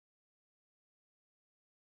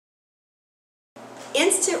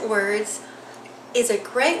Instant Words is a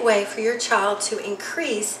great way for your child to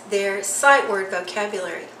increase their sight word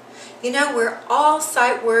vocabulary. You know, we're all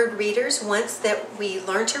sight word readers once that we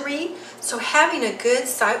learn to read, so having a good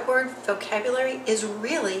sight word vocabulary is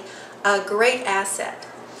really a great asset.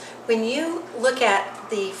 When you look at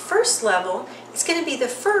the first level, it's going to be the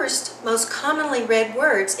first most commonly read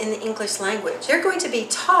words in the English language. They're going to be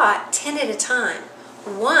taught 10 at a time.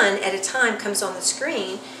 One at a time comes on the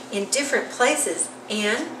screen in different places,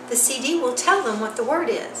 and the CD will tell them what the word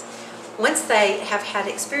is. Once they have had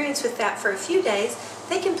experience with that for a few days,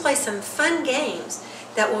 they can play some fun games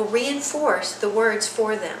that will reinforce the words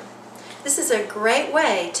for them. This is a great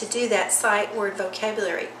way to do that sight word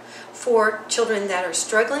vocabulary for children that are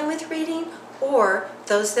struggling with reading or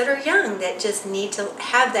those that are young that just need to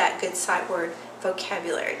have that good sight word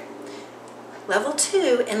vocabulary. Level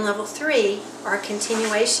 2 and Level 3 are a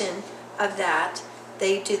continuation of that.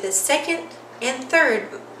 They do the second and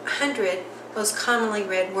third 100 most commonly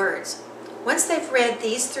read words. Once they've read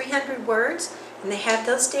these 300 words and they have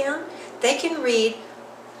those down, they can read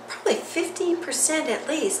probably 50% at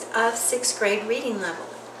least of 6th grade reading level.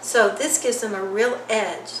 So this gives them a real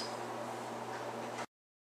edge.